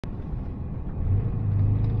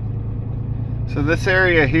So this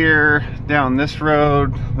area here, down this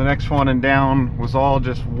road, the next one and down, was all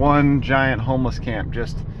just one giant homeless camp,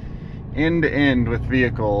 just end to end with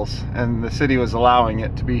vehicles, and the city was allowing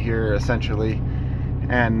it to be here essentially.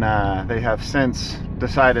 And they have since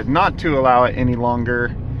decided not to allow it any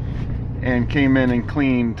longer and came in and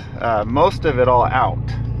cleaned most of it all out.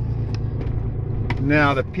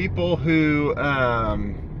 Now the people who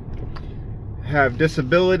have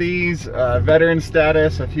disabilities, veteran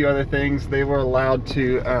status, a few other things, they were allowed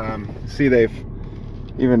to see, they've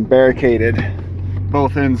even barricaded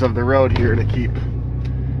both ends of the road here to keep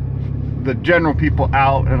the general people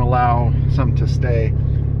out and allow some to stay.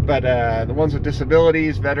 But the ones with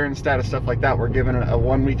disabilities, veteran status, stuff like that, were given a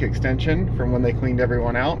 1-week extension from when they cleaned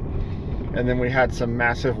everyone out. And then we had some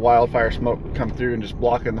massive wildfire smoke come through and just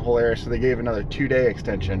blocking the whole area, so they gave another 2-day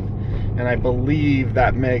extension. And I believe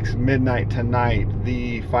that makes midnight tonight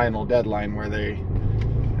the final deadline, where they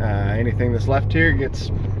anything that's left here gets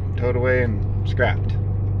towed away and scrapped.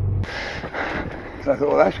 So I thought,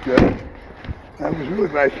 well, that's good. I was really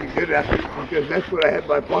glad she did that, because that's what I had in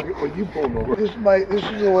my pocket when you pulled over. This is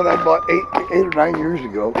the one I bought 8 or 9 years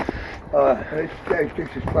ago. And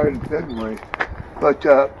it's expired in February. But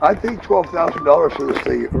I paid $12,000 for this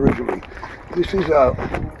thing originally. This is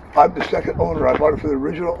I'm the second owner. I bought it for the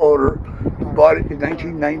original owner, who bought it in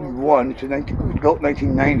 1991. It was built in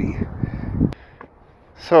 1990.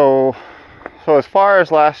 So as far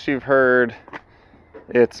as last you've heard,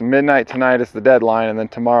 it's midnight tonight is the deadline, and then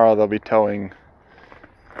tomorrow they'll be towing.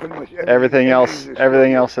 Pretty much everything else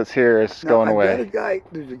that's here is going away.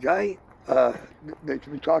 There's a guy that's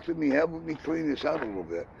been talking to me, helping me clean this out a little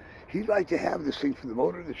bit. He'd like to have this thing for the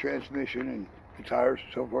motor, the transmission, and the tires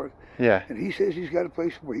and so forth. Yeah. And he says he's got a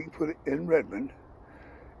place where he can put it in Redmond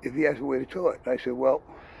if he has a way to tow it. And I said, well,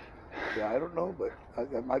 I don't know, but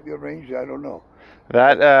that might be arranged. I don't know.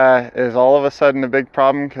 That is all of a sudden a big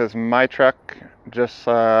problem, because my truck just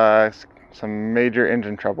saw some major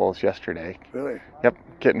engine troubles yesterday. Really? Yep.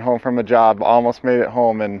 Getting home from a job, almost made it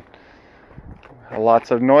home, and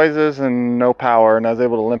lots of noises and no power, and I was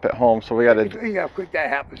able to limp it home. So we got to. See how quick that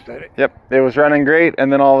happens, doesn't it? Yep. It was running great,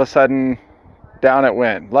 and then all of a sudden, down it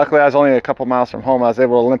went. Luckily, I was only a couple miles from home. I was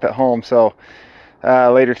able to limp it home. So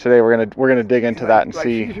later today, we're gonna dig into that and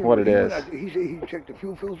see what it is. He said he checked the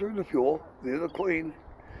fuel filter and the fuel. They look clean.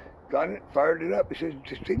 Got it, fired it up. He said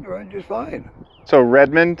just seemed to run just fine. So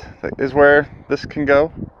Redmond is where this can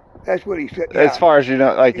go. That's what he said. Yeah. As far as you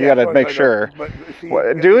know, like, you got to make sure. But see,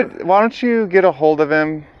 Why don't you get a hold of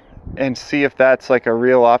him and see if that's like a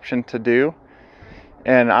real option to do?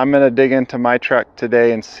 And I'm gonna dig into my truck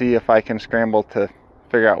today and see if I can scramble to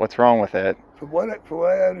figure out what's wrong with it. From what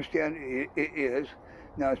I understand, it is.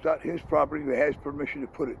 Now, it's not his property, but has permission to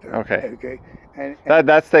put it there. Okay. Okay. And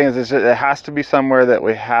that's the thing is it has to be somewhere that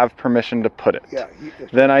we have permission to put it. Yeah.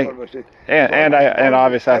 Then obviously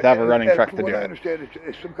I have to have a running truck to do it. I it. understand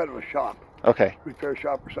it's some kind of a shop. Okay. Repair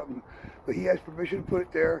shop or something. But he has permission to put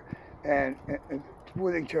it there, and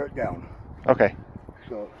before they can tear it down. Okay.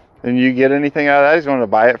 So. And you get anything out of that? He's going to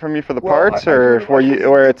buy it from you for the parts, or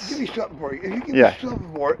where it's? Give me something for you. If you give me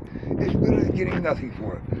something for it, it's better than getting nothing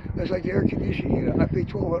for it. It's like the air conditioning unit. I paid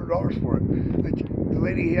 $1,200 for it. The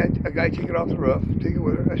lady had a guy take it off the roof, take it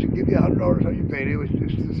with her. I said, give me $100 on your payday. It was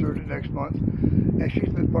just the 3rd of next month. And she's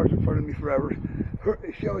been parked in front of me forever.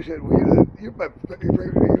 She always said, well, you're my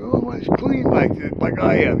favorite. You're always clean like this, like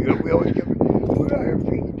I am. You know, we always kept, we're out here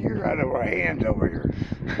feeding deer out of our hands over here.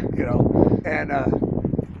 You know, and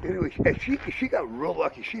anyway, she got real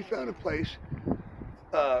lucky. She found a place,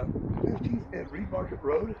 15th and Reed Market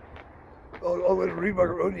Road. All the way to Reed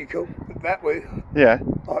Market Road, and you go that way. Yeah.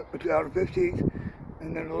 Down to 15th,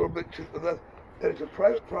 and then a little bit to the left. And it's a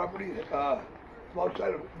private property,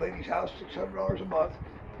 alongside a lady's house, $600 a month.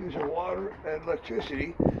 Use her water and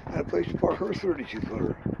electricity, and a place to park her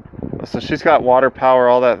 32-footer. So she's got water, power,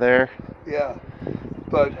 all that there? Yeah.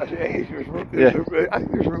 But I said, hey, there's room. I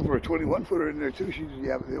think there's room for a 21-footer in there too. She said,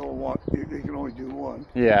 yeah, but they can only do one.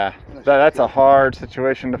 Yeah, that's a hard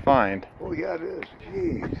situation to find. Oh yeah, it is.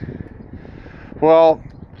 Jeez. Well,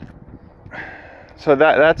 so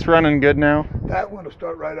that's running good now? That one will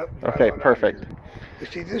start right up. Okay, perfect. You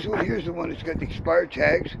see, this one here's the one that's got the expired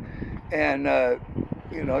tags, and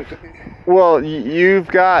you know. Well, you've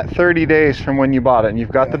got 30 days from when you bought it, and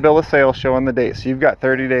you've got the bill of sale showing the date. So you've got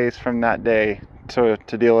 30 days from that day to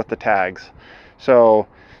deal with the tags. So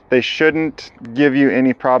they shouldn't give you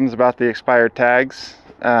any problems about the expired tags,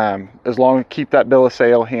 as long as keep that bill of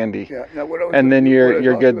sale handy. Yeah. Now, and then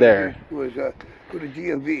you're good there. Was put a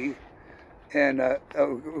DMV And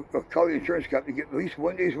I'll call the insurance company, get at least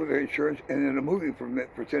 1 day's worth of insurance, and then a moving permit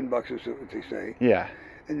for $10 is what they say. Yeah.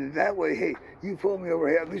 And then that way, hey, you pull me over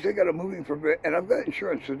here, at least I got a moving permit, and I've got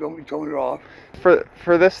insurance, so don't be towing it off.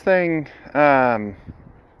 For this thing,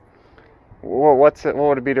 what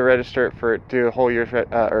would it be to register it for, do a whole year's,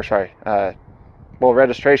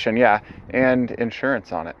 registration, yeah, and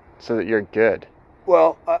insurance on it, so that you're good.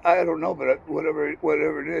 Well, I don't know, but whatever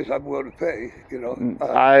it is, I'm willing to pay. You know.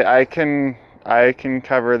 I can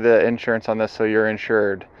cover the insurance on this, so you're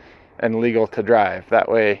insured and legal to drive. That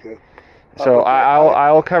way. Okay. So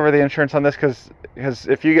I'll cover the insurance on this, because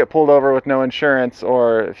if you get pulled over with no insurance,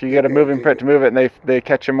 or if you get a moving permit to move it and they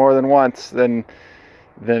catch you more than once, then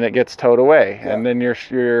it gets towed away, and then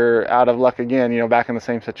you're out of luck again. You know, back in the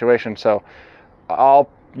same situation. So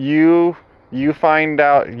you find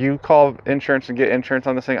out, you call insurance and get insurance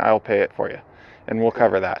on this thing, I'll pay it for you, and we'll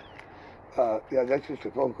cover that. Yeah, that's just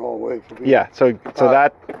a phone call away from me. Yeah, so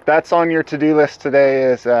that's on your to-do list today,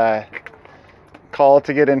 is call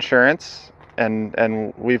to get insurance,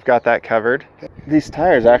 and we've got that covered. These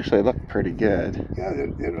tires actually look pretty good. Yeah,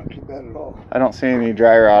 they're not too bad at all. I don't see any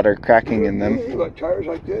dry rot or cracking in them. You got tires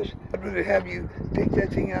like this, I'd rather have you take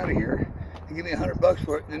that thing out of here and give me $100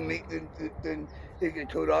 for it than they get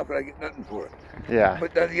towed off and I get nothing for it. Yeah.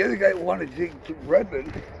 But the other guy wanted to take to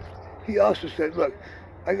Redmond. He also said, look,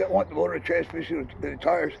 want the motor, transmission, and the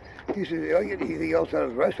tires. He said, if I get anything else out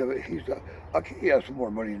of the rest of it, I'll give you some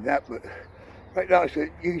more money than that. But right now, I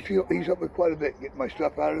said, he's up with quite a bit, getting my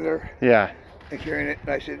stuff out of there. Yeah. And carrying it.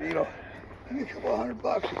 And I said, you know, give me a couple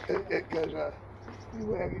 $100 because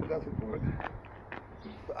anyway, I get nothing for it.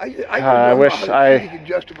 I wish I could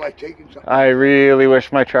justify taking something. I really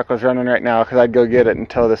wish my truck was running right now, because I'd go get it and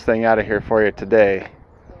tow this thing out of here for you today.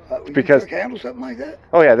 Because you handle something like that?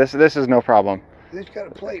 Oh yeah, this is no problem. It's got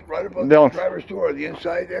a plate right above the driver's door on the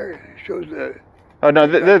inside there. Shows the. Oh no,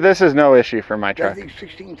 this is no issue for my truck. I think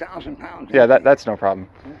 16,000 pounds. Yeah, that's no problem.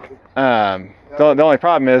 Okay. The only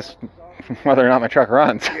problem is whether or not my truck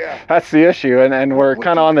runs. Yeah. That's the issue, and we're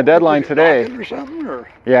kind of on the deadline today. Or something, or?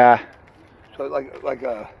 Yeah. So like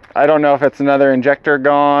a. I don't know if it's another injector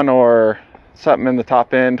gone or something in the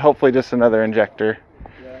top end. Hopefully just another injector.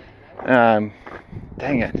 Yeah.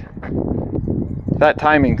 Dang it. That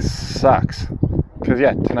timing sucks. Because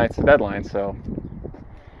yeah, tonight's the deadline, so.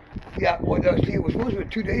 Yeah, well, see, it was supposed to be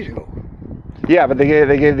 2 days ago. Yeah, but they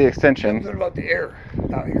gave the extension. Something about the air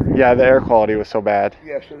out here. Yeah, the air quality was so bad.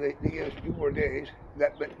 Yeah, so they gave us 2 more days.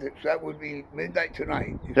 That would be midnight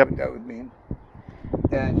tonight. Is what that would mean.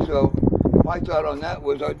 And so my thought on that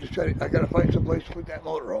was I got to find some place to put that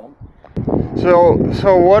motor home. So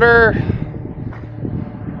what are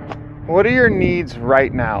your needs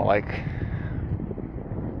right now? Like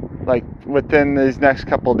within these next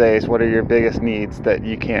couple of days, what are your biggest needs that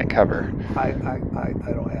you can't cover? I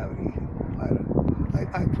don't have any.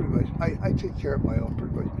 I pretty much I take care of my own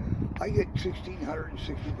pretty much. I get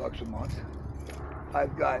 $1,660 a month.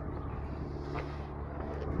 I've got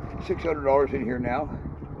 $600 in here now,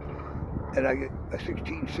 and I get a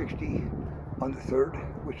 $1,660 on the 3rd,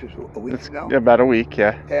 which is a week from now. About a week,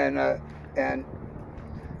 yeah. And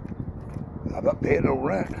I'm not paying no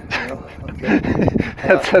rent, you know. Okay.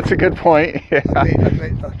 That's a good point. Yeah. I pay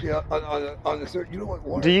on the 3rd. You know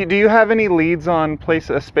what? Do you have any leads on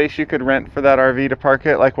a space you could rent for that RV to park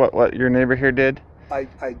it, like what your neighbor here did? I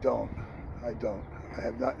don't. I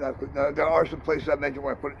have not. There are some places I mentioned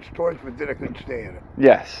where I put it in storage, but then I couldn't stay in it.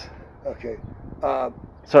 Yes. Okay.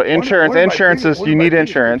 So insurance is you need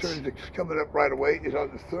insurance. That's coming up right away is on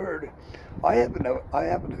the 3rd. I happen to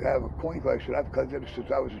have a coin collection. I've collected it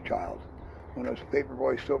since I was a child. When I was a paper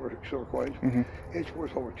boy, silver coins. Mm-hmm. It's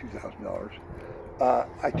worth over $2,000.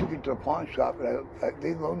 I took it to a pawn shop, and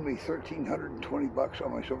they loaned me $1,320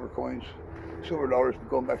 on my silver coins, silver dollars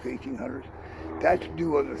going back to 1800s. That's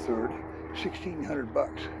due on the 3rd,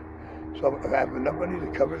 $1,600. So I have enough money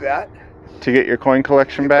to cover that. To get your coin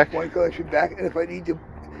collection back? Coin collection back, and if I need to,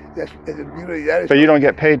 that's the beauty of that is. But you don't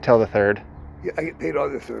get paid till the 3rd. Yeah, I get paid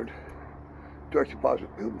on the 3rd. Direct deposit.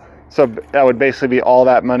 So that would basically be all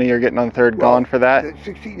that money you're getting on the 3rd gone for that? The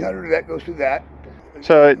 $1,600 of that goes to that.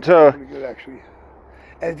 So pretty good actually.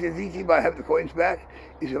 And the easy thing about having the coins back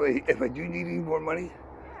is if I do need any more money,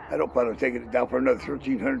 I don't plan on taking it down for another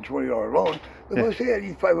 $1,320 loan. But let's say I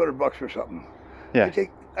need $500 for something. Yeah.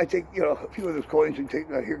 I take a few of those coins and take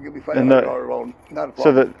here, give me $500 loan. Not a problem.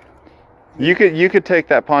 So that you could take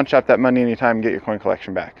that pawn shop that money anytime and get your coin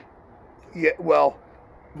collection back. Yeah. Well.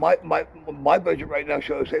 My budget right now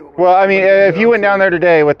shows. Hey, well, I mean, if you went down there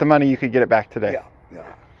today with the money, you could get it back today. Yeah.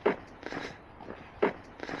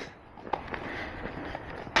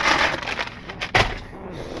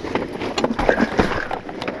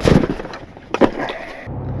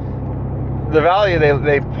 The value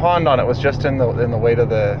they pawned on it was just in the weight of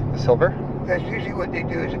the silver. That's usually what they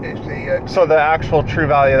do is they... So the actual true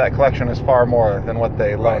value of that collection is far more than what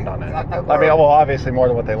they loaned on it. I mean, well, obviously more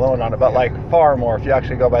than what they loaned on it, but like far more if you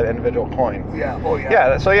actually go by the individual coin. Yeah, oh yeah.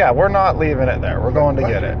 Yeah, so yeah, we're not leaving it there. We're going to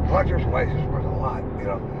get it. Collector's wise is worth a lot, you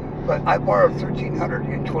know. But I borrowed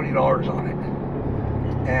 $1,320 on it.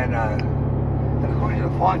 And according to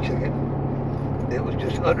the pawn ticket, it was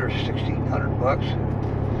just under $1,600.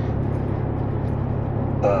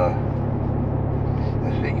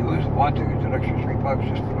 I said, you lose the pawn ticket, it's an extra $3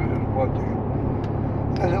 just to lose the pawn ticket.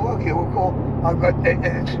 I said, well, okay, well, cool. I've got,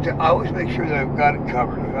 and I always make sure that I've got it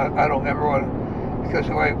covered. I don't ever want to, because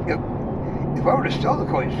if I were to sell the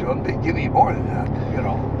coins to them, they'd give me more than that, you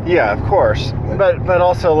know. Yeah, of course. But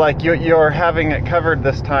also, like, you're having it covered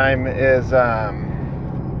this time is,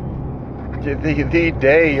 the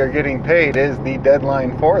day you're getting paid is the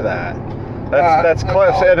deadline for that. That's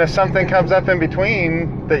close. And if something comes up in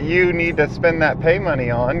between that you need to spend that pay money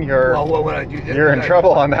on, you're in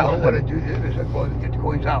trouble on that one. What I do is I go and get the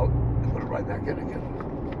coins out and put it right back in again.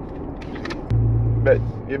 But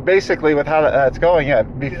basically, with how that's going, yeah,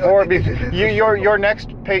 your next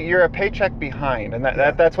pay, you're a paycheck behind, and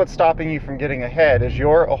that's what's stopping you from getting ahead. Is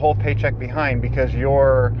you're a whole paycheck behind because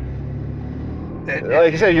you're,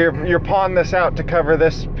 like you said, you're pawned this out to cover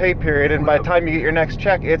this pay period, and by the time you get your next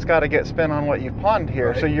check, it's got to get spent on what you've pawned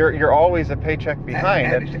here. Right. So you're always a paycheck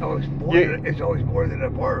behind. And it's always more than I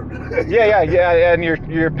borrowed. yeah, and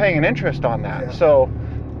you're paying an interest on that. Yeah. So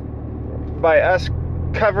by us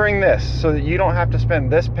covering this, so that you don't have to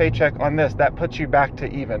spend this paycheck on this, that puts you back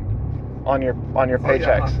to even on your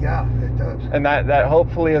paychecks. Yeah, it does. And that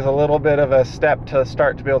hopefully is a little bit of a step to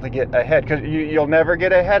start to be able to get ahead, because you'll never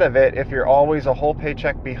get ahead of it if you're always a whole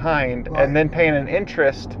paycheck behind, right, and then paying an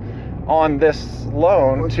interest on this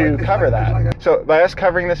loan to cover that. So by us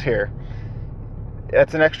covering this here,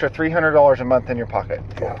 it's an extra $300 a month in your pocket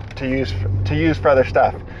to use for other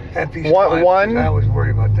stuff. And one, I was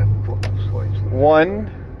worried about them.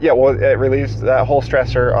 Yeah, well, it relieves that whole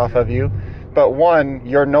stressor off of you. But one,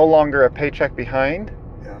 you're no longer a paycheck behind.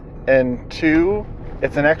 Yeah. And two,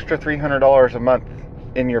 it's an extra $300 a month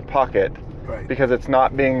in your pocket, right, because it's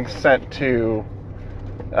not being sent to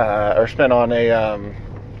or spent on a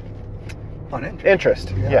on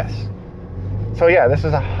interest. Yeah. Yes. So yeah, this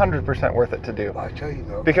is 100% worth it to do. I tell you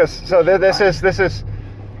though. Because so this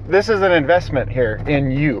is an investment here in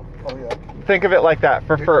you. Oh yeah. Think of it like that.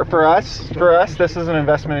 For us, this is an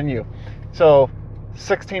investment in you. So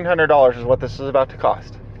 $1,600 is what this is about to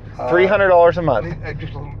cost. $300 a month.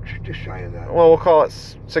 Just shy of that. Well, we'll call it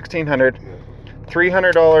 $1,600. Yeah.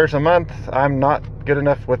 $300 a month. I'm not good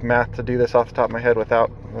enough with math to do this off the top of my head without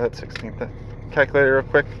that 16th calculator real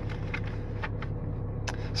quick.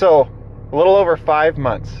 So a little over 5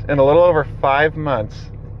 months. In a little over 5 months,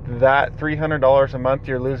 that $300 a month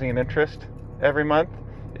you're losing in interest every month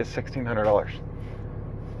is $1,600.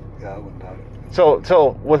 Yeah, I wouldn't doubt it.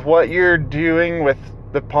 So with what you're doing with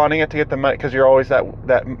the pawning it to get the money, because you're always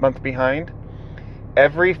that month behind,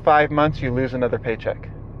 every 5 months you lose another paycheck.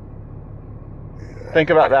 Yeah, Think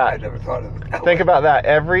about that. I never thought of it. Think about that.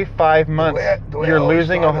 Every 5 months you're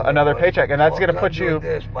losing another paycheck, and that's going to put you.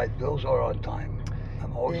 My bills are on time.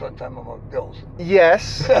 I'm always on time on my bills.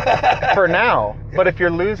 Yes, for now. Yeah. But if you're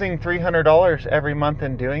losing $300 every month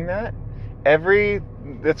in doing that,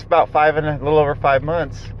 it's about a little over 5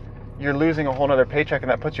 months. You're losing a whole nother paycheck, and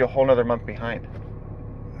that puts you a whole nother month behind.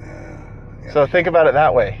 Yeah, so think about it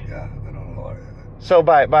that way. Yeah, I don't know. So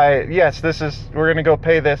yes, we're gonna go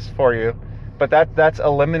pay this for you, but that's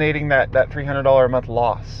eliminating that $300 a month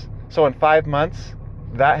loss. So in 5 months,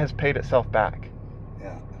 that has paid itself back.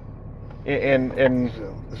 Yeah.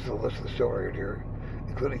 This is a list of the silver right here,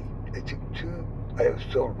 including I have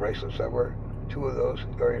silver bracelets I wear, 2 of those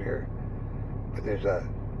right here. But there's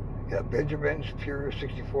Benjamin's Pure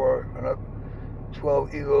 64 and up,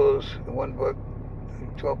 12 Eagles in one book,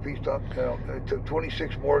 12 Peace Stop. I took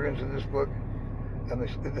 26 Morgans in this book. And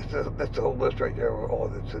that's the whole list right there, all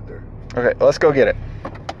that's in there. Okay, let's go get it.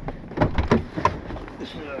 This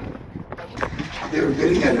is they were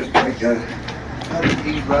bidding at it like $180.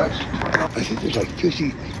 I think there's like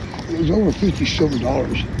 50. There's over 50 silver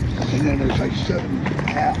dollars, and then there's like 7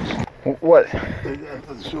 caps. What? For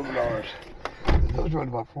the silver dollars. Those run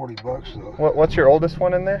about $40 though. What's your oldest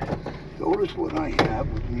one in there? The oldest one I have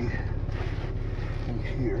would be in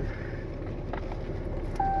here.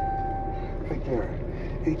 Right there.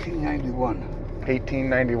 1891.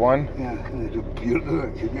 1891? Yeah, and it's a beautiful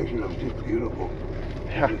condition. It's just beautiful.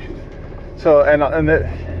 Yeah. So, and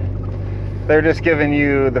they're just giving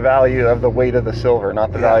you the value of the weight of the silver,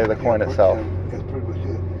 not the value of the coin itself. That's pretty much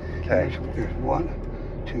it. Okay. There's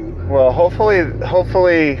 1, 2. Well, hopefully 3,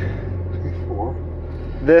 4.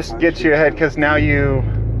 this 5, gets 6, you ahead, 7. because now you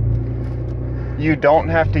don't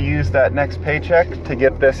have to use that next paycheck to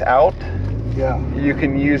get this out. Yeah. You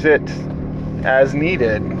can use it as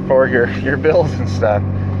needed for your bills and stuff.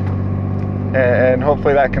 And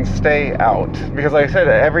hopefully that can stay out. Because like I said,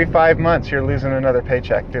 every 5 months you're losing another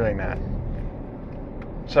paycheck doing that.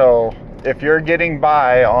 So if you're getting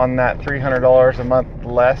by on that $300 a month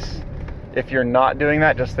less, if you're not doing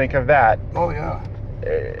that, just think of that. Oh, yeah.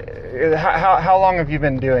 How long have you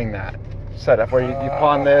been doing that setup where you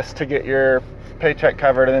pawn this to get your paycheck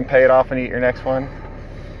covered and then pay it off and eat your next one?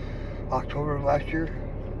 October of last year.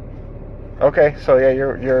 Okay, so yeah,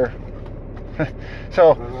 you're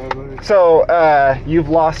so you've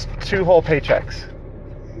lost 2 whole paychecks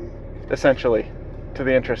essentially to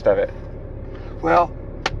the interest of it. Well,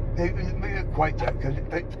 maybe not quite that, because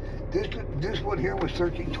this one here was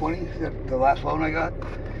 $13.20, the last loan I got,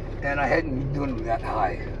 and I hadn't been doing that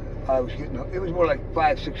high. I was getting, it was more like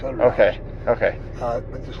 $500-600. Okay.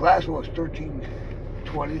 But this last one was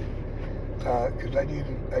 $13.20, because I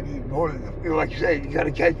needed more than them. You know, like you say, you got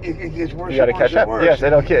to catch. It gets worse. You got to catch up. Worse. Yes,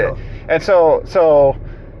 it'll get. And so,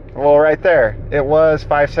 well, right there, it was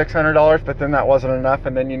 $500-600, but then that wasn't enough,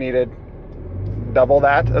 and then you needed double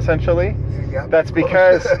that essentially. Yeah, that's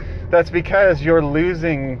because you're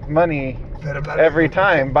losing money every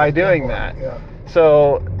time by doing that. Yeah.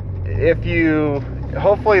 So if you,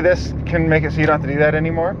 hopefully this can make it so you don't have to do that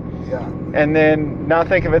anymore. Yeah. And then now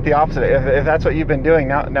think of it the opposite. If that's what you've been doing,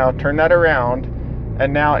 now turn that around,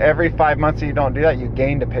 and now every 5 months that you don't do that, you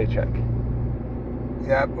gained a paycheck.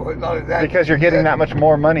 Yeah, but not only that. Because you're getting that much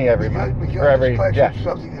more money every month. Because or every, it's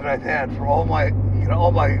something that I've had for all my,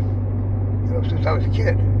 since I was a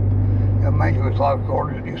kid. Mind you, it was a lot of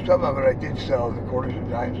quarters. Some of it I did sell, the quarters and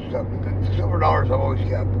dimes and stuff. But the silver dollars I've always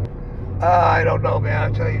kept. I don't know,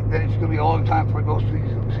 man. I tell you, that it's going to be a long time for those things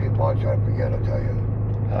to see a pawn try to forget. I tell you.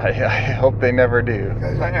 I hope they never do.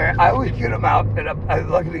 Because I always get them out, and I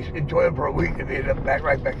luckily enjoy them for a week, and they end up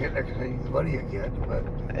right back in there because I use the money again. But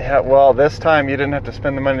yeah, well, this time you didn't have to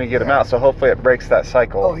spend the money to get them out, so hopefully it breaks that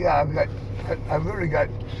cycle. Oh yeah, I've literally got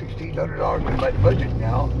 $1,600 in my budget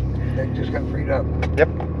now that just got freed up. Yep.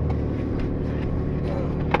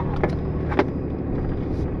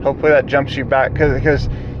 Hopefully that jumps you back, because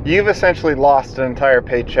you've essentially lost an entire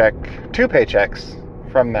paycheck, 2 paychecks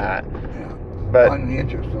from that. Yeah. But on the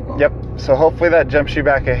interest alone. Yep. So hopefully that jumps you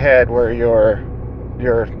back ahead where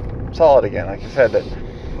you're solid again. Like you said,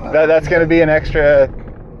 that's going to be an extra.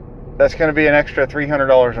 That's going to be an extra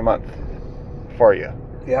 $300 a month for you.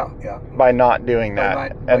 Yeah. By not doing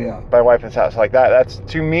that by wiping this out. So like that. That's,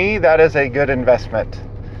 to me, that is a good investment.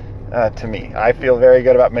 To me, I feel very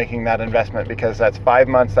good about making that investment, because that's 5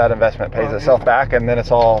 months that investment pays itself back, and then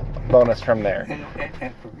it's all bonus from there.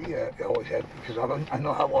 And for me, I always had, because I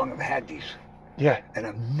know how long I've had these. Yeah. And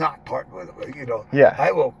I'm not parting with them. Yeah.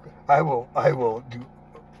 I will do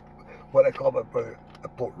what I call my brother, I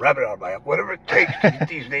pull a rabbit out of my ass, whatever it takes to get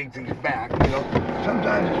these things back.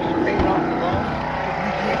 Sometimes it's just paying off the loan, but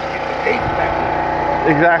you can't get the dates back.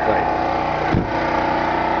 Exactly.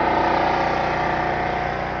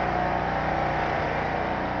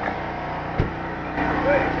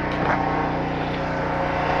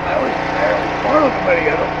 I always borrow the money.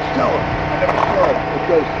 I don't sell them. I never sell them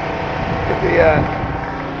because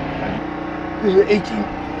this is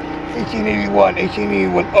 1881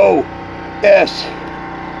 O S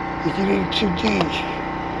 1882 G.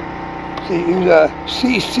 See, here's a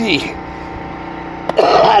CC.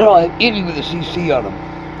 I don't have any with a CC on them.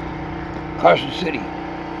 Carson City.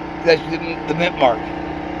 That's the mint mark.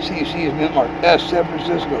 CC is mint mark. S, San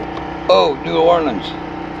Francisco. O, New Orleans.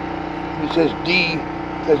 It says D,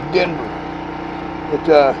 that's Denver. It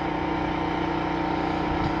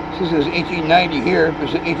says 1890 here, but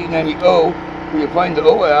it says 1890 O. Where you find the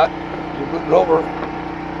O at, you put it over.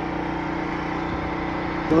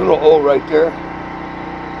 The little O right there.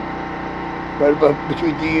 Right above,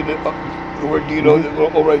 between D and the word D and O, the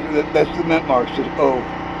little O right there, that's the mint mark, it says O.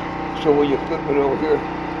 So when you flip it over here,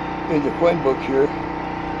 in the coin book here,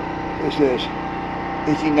 it says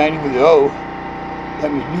 1890 with the O.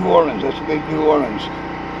 That means New Orleans. That's the big New Orleans.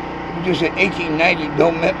 If you just said 1890,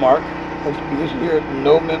 no mint mark. That's this here,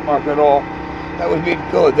 no mint mark at all. That was made in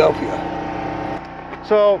Philadelphia.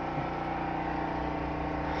 So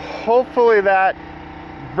hopefully that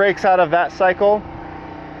breaks out of that cycle.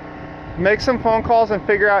 Make some phone calls and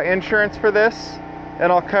figure out insurance for this,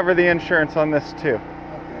 and I'll cover the insurance on this too.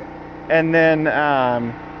 Okay. And then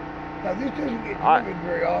now this doesn't get driven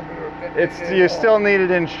very often. you still need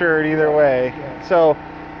it insured either way. Yeah. So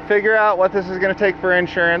figure out what this is going to take for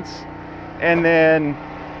insurance, and then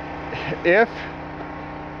if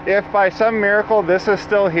by some miracle this is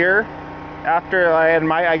still here after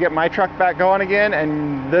I get my truck back going again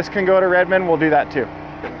and this can go to Redmond, we'll do that too.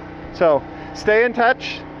 So stay in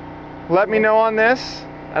touch, let me know on this,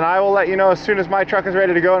 and I will let you know as soon as my truck is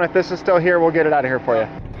ready to go, and if this is still here, we'll get it out of here for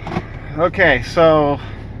you. Okay, so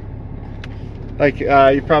like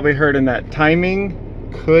you probably heard in that, timing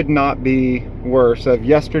could not be worse. Of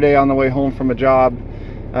yesterday on the way home from a job,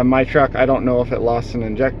 my truck, I don't know if it lost an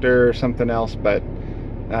injector or something else, but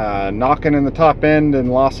knocking in the top end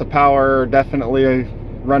and loss of power, definitely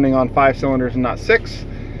running on 5 cylinders and not 6.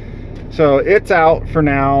 So it's out for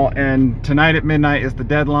now, and tonight at midnight is the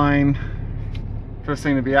deadline for this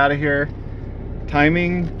thing to be out of here.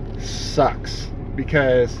 Timing sucks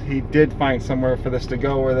because he did find somewhere for this to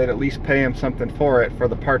go where they'd at least pay him something for it, for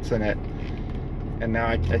the parts in it, and now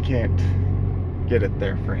I can't get it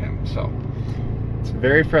there for him. So it's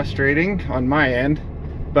very frustrating on my end,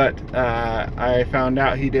 but I found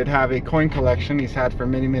out he did have a coin collection he's had for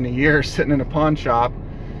many years sitting in a pawn shop.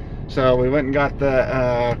 So we went and got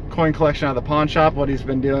the coin collection out of the pawn shop. What he's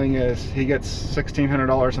been doing is he gets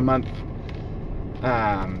 $1,600 a month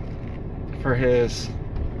for his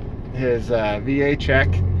VA check,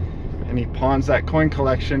 and he pawns that coin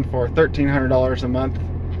collection for $1,300 a month,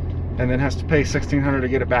 and then has to pay $1,600 to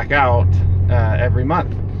get it back out every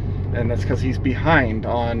month. And that's because he's behind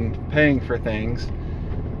on paying for things.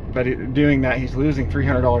 But doing that, he's losing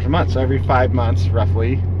 $300 a month. So every 5 months,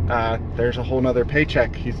 roughly, there's a whole nother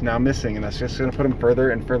paycheck he's now missing, and that's just going to put him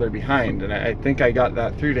further and further behind. And I think I got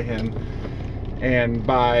that through to him, and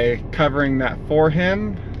by covering that for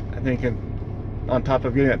him, I think on top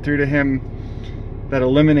of getting it through to him, that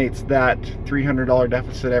eliminates that $300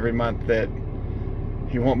 deficit every month, that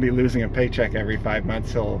he won't be losing a paycheck every 5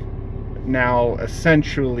 months. He'll now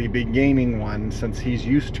essentially be gaining one, since he's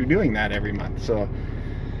used to doing that every month. So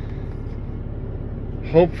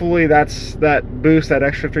hopefully that's that boost, that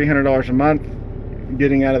extra $300 a month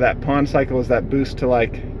getting out of that pawn cycle, is that boost to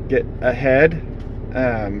like get ahead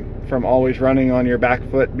from always running on your back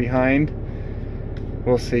foot behind.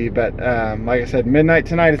 We'll see. But like I said, midnight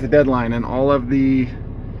tonight is the deadline, and all of the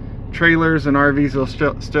trailers and RVs that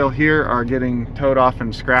are still here are getting towed off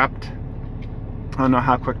and scrapped. I don't know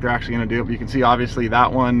how quick they're actually going to do it, but you can see obviously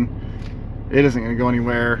that one, it isn't going to go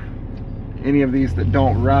anywhere. Any of these that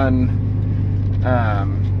don't run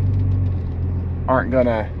aren't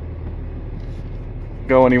gonna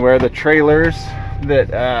go anywhere. The trailers that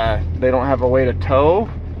they don't have a way to tow,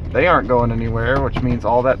 they aren't going anywhere, which means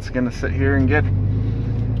all that's gonna sit here and get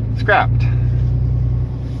scrapped.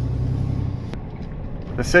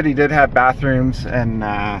 The city did have bathrooms and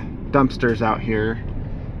dumpsters out here.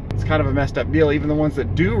 It's kind of a messed up deal. Even the ones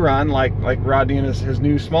that do run, like Rodney and his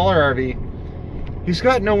new smaller RV, he's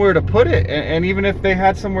got nowhere to put it. And even if they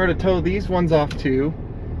had somewhere to tow these ones off to,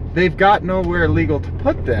 they've got nowhere legal to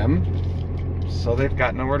put them, so they've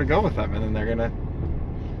got nowhere to go with them, and then they're gonna,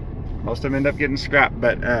 most of them end up getting scrapped.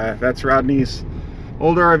 But that's Rodney's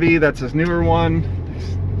older RV, that's his newer one.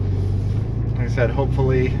 Like I said,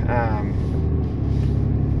 hopefully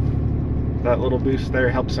that little boost there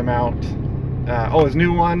helps him out. Oh, his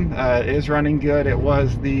new one is running good. It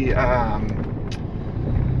was the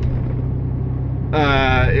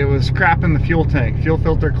it was crap in the fuel tank. Fuel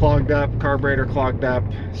filter clogged up, carburetor clogged up,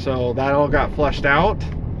 so that all got flushed out.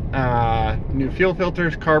 New fuel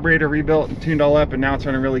filters, carburetor rebuilt and tuned all up, and now it's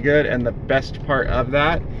running really good. And the best part of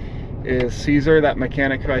that is Caesar, that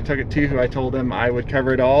mechanic who I took it to, who I told him I would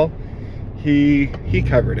cover it all, he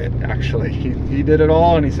covered it. Actually, he did it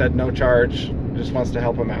all, and he said no charge, just wants to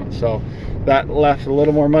help him out. So that left a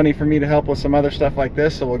little more money for me to help with some other stuff like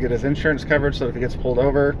this. So we'll get his insurance covered, so if he gets pulled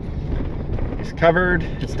over, he's covered.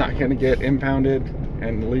 It's not going to get impounded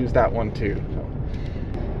and lose that one too. So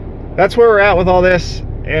that's where we're at with all this,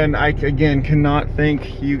 and I again cannot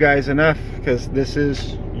thank you guys enough, because this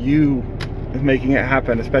is you making it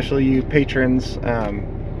happen, especially you patrons.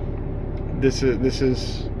 This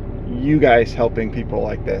is you guys helping people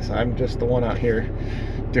like this. I'm just the one out here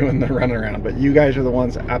doing the runaround, but you guys are the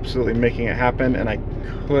ones absolutely making it happen, and I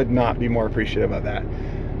could not be more appreciative of that.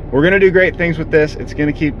 We're going to do great things with this. It's going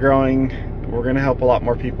to keep growing. We're going to help a lot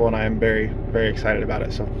more people, and I am very excited about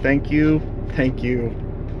it. So thank you, thank you,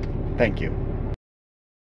 thank you.